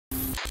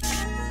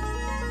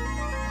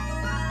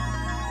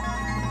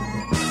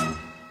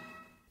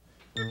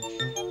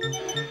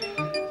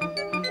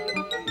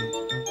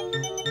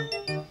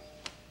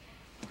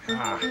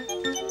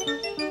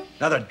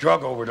Another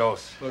drug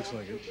overdose. Looks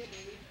like it.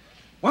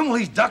 When will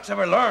these ducks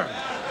ever learn?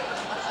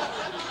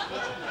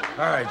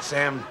 All right,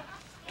 Sam.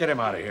 Get him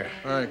out of here.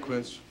 All right,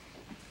 Quince.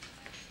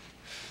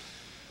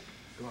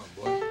 Come on,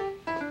 boy.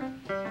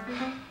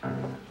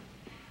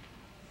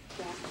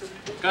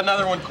 Got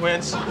another one,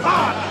 Quince.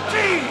 Ah,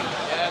 gee!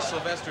 Yeah,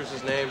 Sylvester's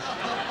his name.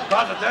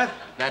 Cause of death?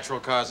 Natural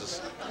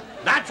causes.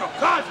 Natural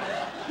causes?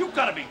 You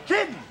gotta be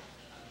kidding.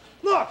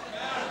 Look,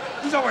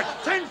 he's over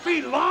 10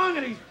 feet long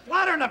and he's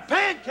flatter than a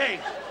pancake.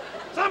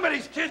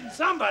 Somebody's kidding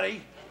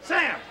somebody.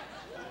 Sam,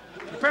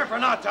 prepare for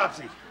an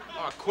autopsy.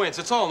 Oh, Quince,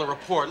 it's all in the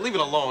report. Leave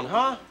it alone,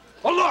 huh?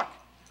 Oh, look,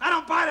 I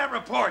don't buy that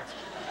report.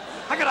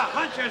 I got a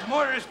hunch there's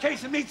more to this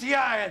case than meets the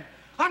eye, and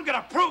I'm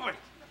gonna prove it.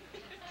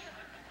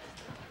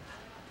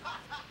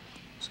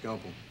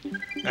 Scalpel.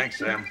 Thanks,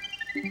 Sam.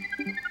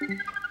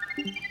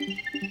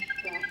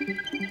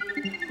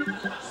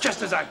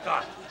 Just as I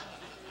thought.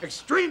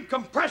 Extreme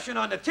compression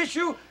on the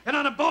tissue and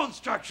on the bone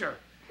structure.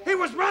 He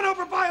was run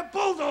over by a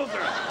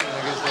bulldozer.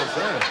 I guess that's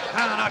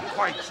that. Not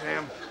quite,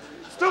 Sam.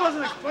 Still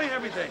doesn't explain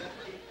everything.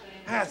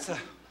 That's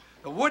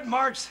the wood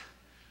marks,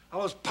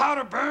 all those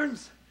powder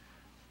burns,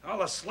 all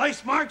the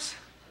slice marks,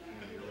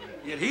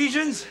 the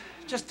adhesions.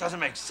 Just doesn't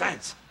make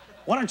sense.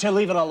 Why don't you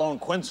leave it alone,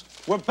 Quince?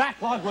 We're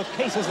backlogged with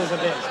cases as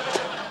it is.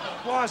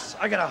 Boss,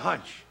 I got a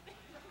hunch.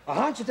 A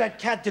hunch that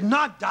cat did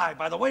not die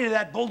by the weight of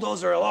that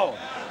bulldozer alone.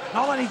 And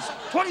all I need's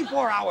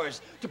 24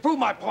 hours to prove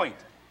my point.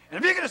 And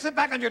if you're gonna sit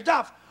back on your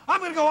duff, I'm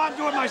gonna go out and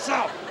do it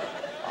myself.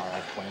 All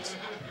right, Quince.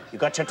 You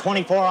got your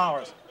 24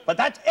 hours, but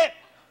that's it.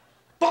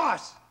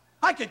 Boss,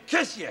 I could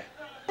kiss you.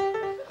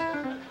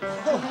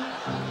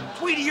 Oh,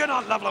 Tweety, you're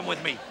not leveling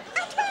with me.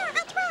 I swear.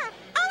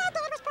 All I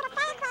did was put a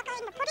firecracker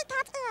in the pretty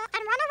cat's ear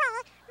and run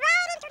away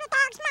right into the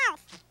dog's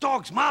mouth.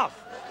 Dog's mouth?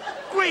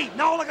 Great,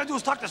 now all I gotta do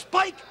is talk to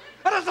Spike,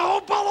 and that's a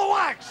whole ball of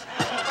wax.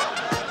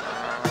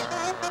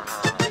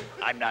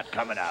 I'm not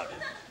coming out.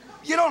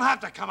 You don't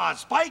have to come out,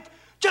 Spike.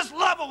 Just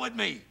level with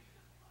me.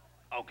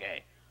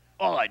 Okay.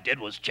 All I did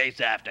was chase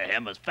after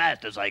him as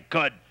fast as I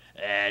could,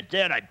 and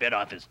then I bit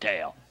off his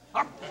tail.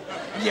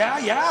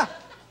 Yeah?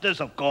 This,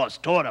 of course,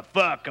 tore the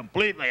fur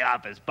completely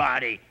off his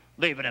body,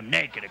 leaving him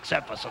naked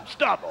except for some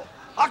stubble.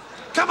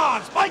 Come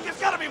on, Spike, it's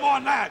gotta be more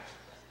than that.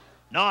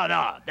 No,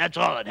 that's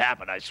all that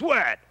happened, I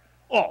swear it.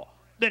 Oh,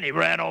 then he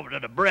ran over to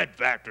the bread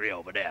factory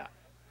over there.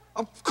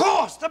 Of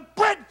course, the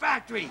bread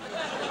factory.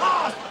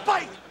 Oh,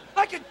 Spike,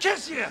 I could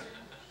kiss you.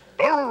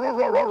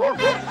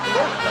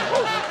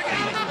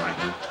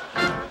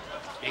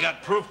 You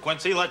got proof,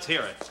 Quincy. Let's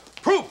hear it.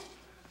 Proof?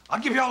 I'll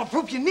give you all the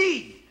proof you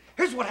need.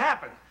 Here's what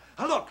happened.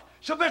 Now, look,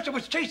 Sylvester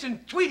was chasing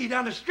Tweety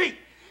down the street.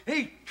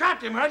 He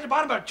trapped him right at the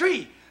bottom of a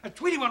tree. And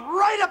Tweety went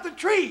right up the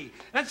tree.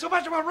 And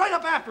Sylvester went right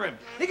up after him.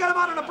 He got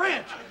him out on a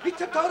branch. He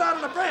tiptoed out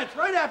on a branch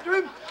right after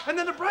him. And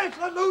then the branch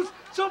let loose.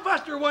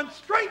 Sylvester went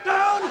straight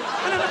down.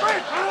 And then the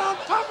branch landed on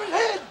top of his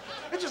head.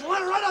 It just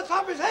landed right on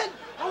top of his head.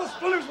 All the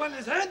splinters went in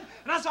his head.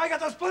 And that's how I got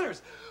those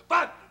splinters.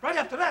 But right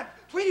after that,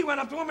 Tweety went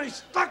up to him and he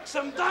stuck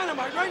some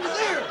dynamite right in his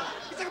ear.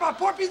 He took about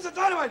 4 pieces of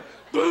dynamite.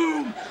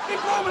 Boom! He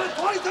blew him into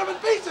 27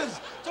 pieces.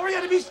 So he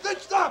had to be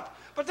stitched up.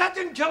 But that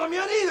didn't kill him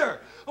yet either.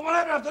 And what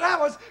happened after that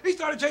was he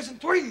started chasing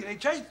Tweety. And he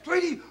chased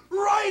Tweety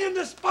right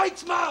into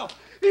Spike's mouth.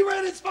 He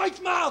ran in Spike's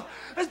mouth.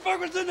 And Spike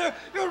was in there.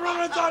 He was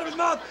running inside of his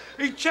mouth.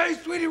 He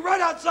chased Tweety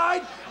right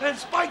outside. And then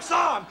Spike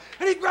saw him.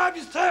 And he grabbed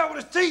his tail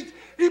with his teeth.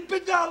 He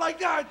bit down like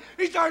that.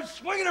 He started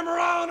swinging him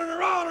around and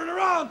around and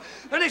around.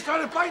 And they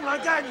started fighting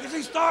like that. You can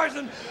see stars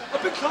and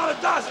a big cloud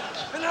of dust.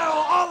 And now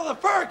all of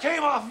the fur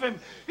came off of him.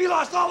 He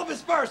lost all of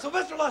his fur.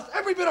 Sylvester lost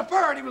every bit of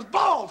fur, and he was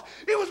bald.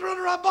 He was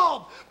running around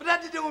bald, but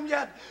that didn't do him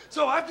yet.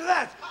 So after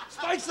that,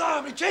 Spike saw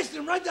him. He chased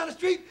him right down the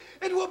street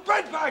into a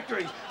bread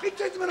factory. He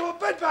chased him into a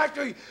bread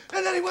factory.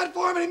 And then he went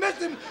for him, and he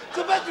missed him.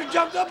 Sylvester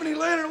jumped up, and he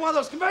landed on one of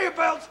those conveyor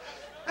belts.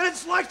 And it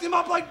sliced him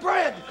up like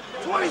bread.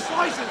 20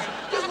 slices,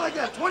 just like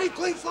that. 20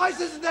 clean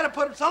slices, and then it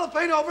put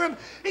cellophane over him.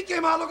 He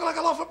came out looking like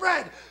a loaf of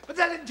bread. But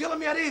that didn't kill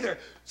him yet either.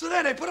 So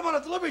then they put him on a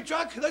delivery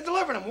truck, and they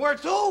delivered him. Where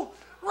to?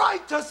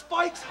 Right to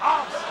Spike's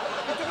house.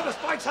 They took him to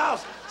Spike's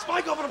house.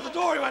 Spike opened up the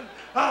door. He went,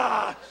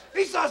 ah.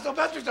 He saw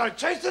Sylvester, started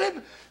chasing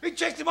him. He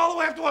chased him all the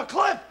way up to a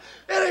cliff.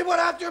 And he went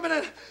after him, and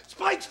then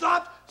Spike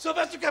stopped.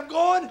 Sylvester kept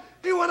going.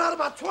 He went out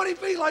about 20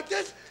 feet like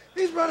this.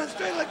 He's running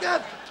straight like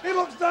that. He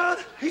looks down.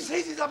 He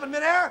sees he's up in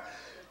midair.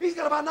 He's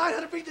got about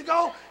 900 feet to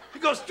go. He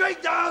goes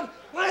straight down,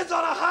 lands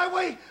on a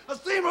highway. A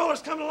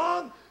steamroller's coming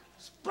along,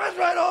 spreads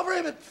right over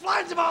him, and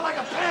flies him out like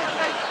a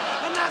pancake.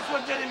 And that's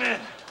what did him in.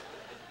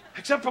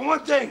 Except for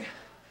one thing.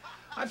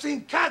 I've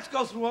seen cats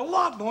go through a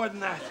lot more than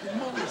that in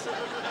movies.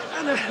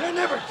 And they're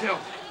never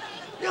killed.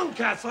 Young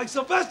cats like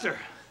Sylvester.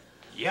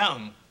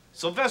 Young?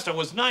 Sylvester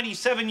was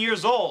 97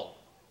 years old.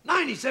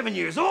 97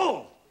 years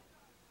old?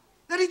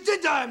 Then he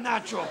did die of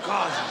natural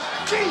causes.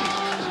 Gee!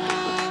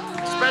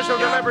 Special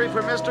delivery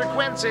for Mr.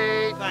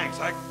 Quincy. Thanks,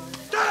 I...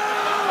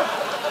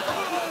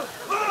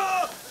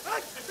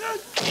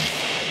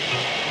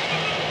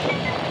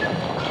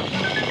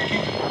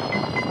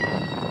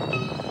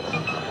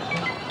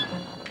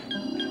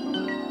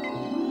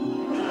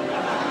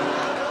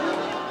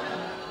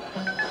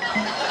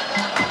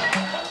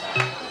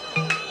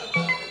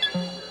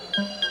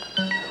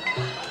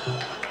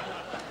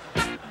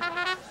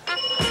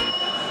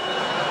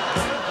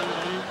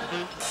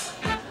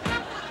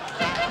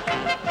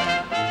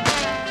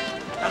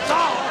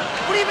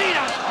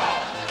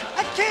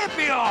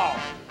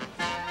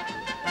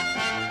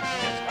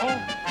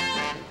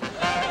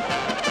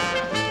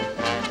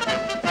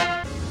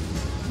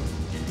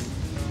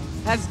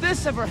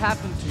 this ever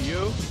happened to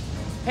you?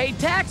 Hey,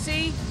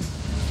 taxi!